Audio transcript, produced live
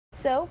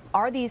So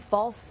are these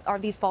false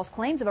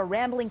claims of a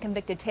rambling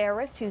convicted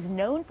terrorist who's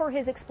known for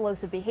his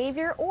explosive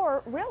behavior,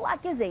 or real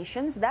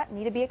accusations that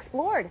need to be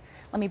explored?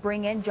 Let me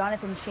bring in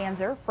Jonathan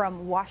Schanzer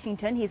from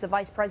Washington. He's the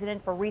Vice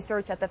President for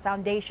Research at the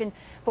Foundation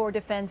for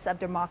Defense of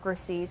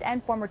Democracies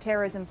and former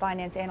terrorism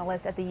finance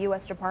analyst at the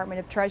U.S. Department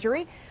of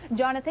Treasury.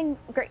 Jonathan,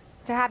 great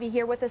to have you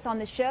here with us on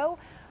the show.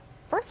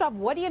 First off,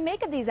 what do you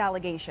make of these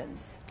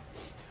allegations?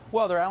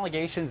 Well, they're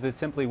allegations that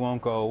simply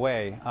won't go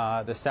away.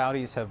 The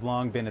Saudis have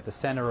long been at the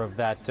center of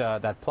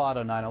that plot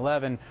on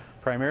 9/11,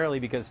 primarily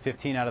because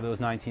 15 out of those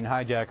 19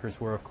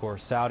 hijackers were, of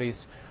course,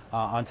 Saudis.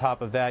 On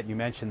top of that, you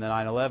mentioned the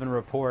 9/11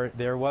 report.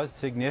 There was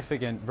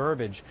significant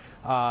verbiage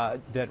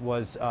that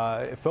was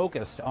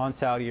focused on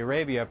Saudi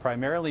Arabia,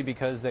 primarily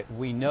because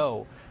we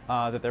know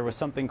that there was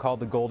something called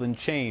the Golden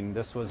Chain.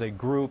 This was a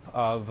group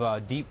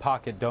of deep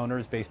pocket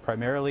donors based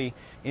primarily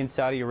in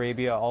Saudi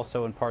Arabia,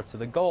 also in parts of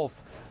the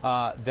Gulf,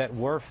 that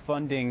were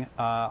funding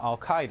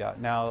Al-Qaeda.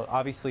 Now,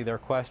 obviously, there are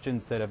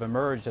questions that have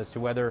emerged as to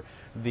whether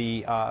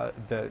the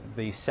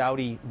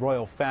Saudi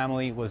royal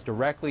family was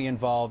directly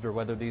involved or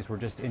whether these were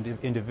just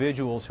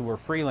individuals who were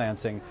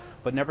freelancing.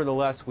 But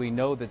nevertheless, we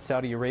know that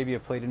Saudi Arabia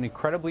played an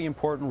incredibly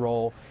important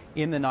role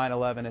in the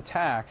 9/11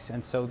 attacks,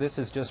 and so this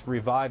has just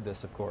revived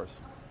this, of course.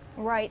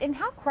 Right. And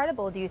how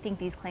credible do you think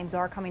these claims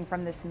are coming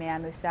from this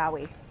man,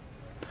 Moussaoui?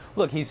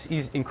 Look,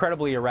 he's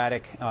incredibly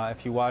erratic.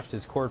 If you watched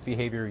his court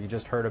behavior, you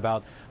just heard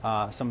about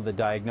some of the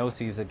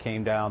diagnoses that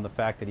came down, the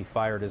fact that he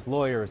fired his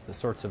lawyers, the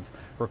sorts of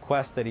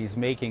requests that he's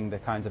making, the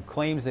kinds of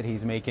claims that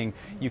he's making.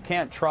 You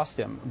can't trust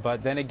him.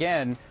 But then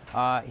again,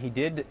 he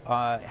did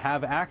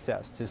have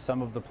access to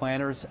some of the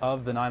planners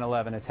of the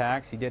 9/11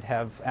 attacks. He did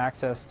have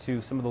access to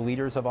some of the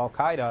leaders of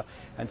Al-Qaeda.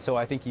 And so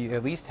I think you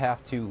at least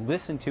have to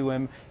listen to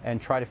him and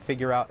try to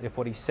figure out if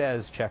what he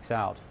says checks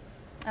out.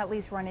 At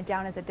least run it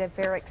down, as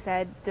Derek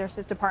said. The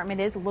Justice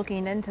Department is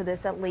looking into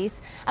this at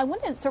least. I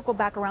want to circle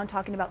back around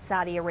talking about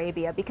Saudi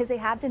Arabia, because they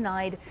have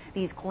denied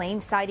these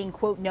claims, citing,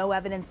 quote, no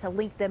evidence to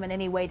link them in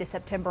any way to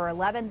September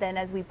 11th. Then,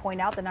 as we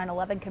point out, the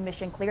 9/11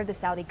 Commission cleared the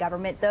Saudi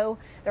government, though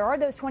there are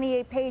those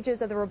 28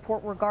 pages of the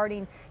report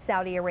regarding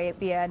Saudi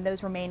Arabia, and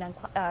those remain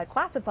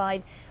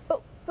unclassified.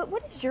 But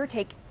what is your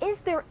take? Is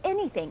there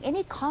anything,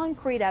 any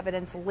concrete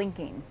evidence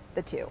linking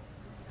the two?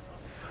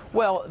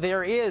 Well,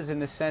 there is,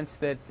 in the sense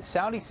that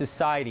Saudi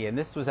society, and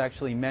this was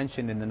actually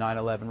mentioned in the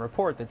 9/11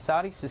 report, that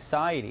Saudi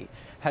society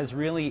has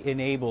really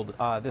enabled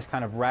this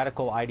kind of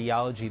radical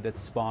ideology that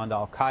spawned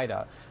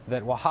Al-Qaeda,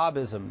 that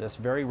Wahhabism, this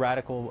very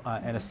radical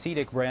and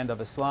ascetic brand of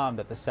Islam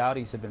that the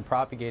Saudis have been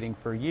propagating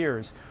for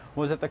years,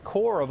 was at the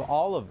core of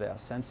all of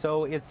this. And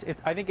so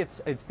I think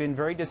it's been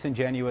very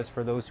disingenuous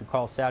for those who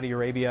call Saudi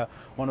Arabia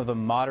one of the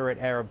moderate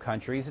Arab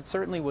countries. It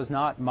certainly was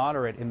not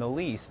moderate in the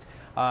least.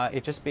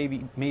 It just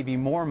may be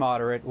more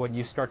moderate when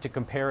you start to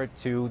compare it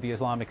to the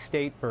Islamic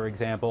State, for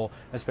example,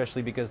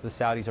 especially because the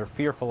Saudis are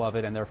fearful of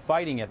it and they're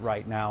fighting it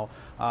right now.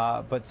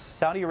 But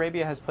Saudi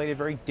Arabia has played a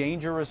very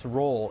dangerous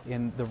role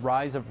in the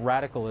rise of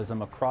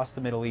radicalism across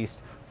the Middle East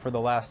for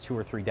the last 2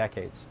 or 3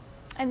 decades.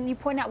 And you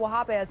point out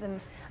Wahhabism,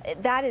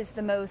 that is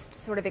the most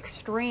sort of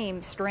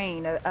extreme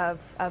strain of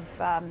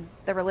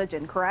the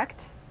religion,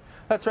 correct?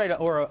 That's right,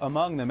 or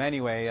among them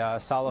anyway.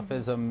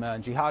 Salafism,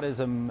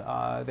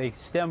 jihadism, they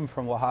stem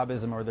from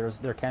Wahhabism, or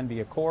there can be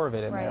a core of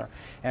it in there.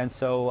 And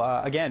so,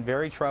 again,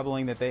 very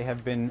troubling that they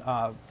have been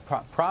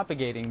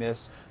propagating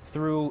this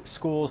through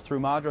schools,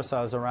 through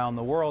madrasas around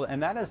the world,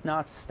 and that has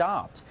not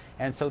stopped.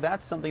 And so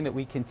that's something that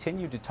we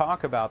continue to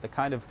talk about, the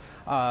kind of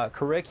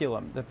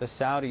curriculum that the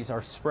Saudis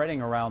are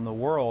spreading around the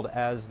world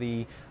as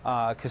the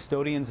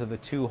custodians of the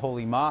 2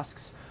 holy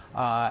mosques,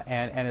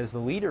 and as the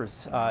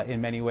leaders,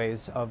 in many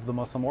ways, of the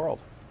Muslim world.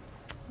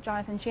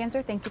 Jonathan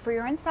Schanzer, thank you for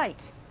your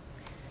insight.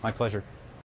 My pleasure.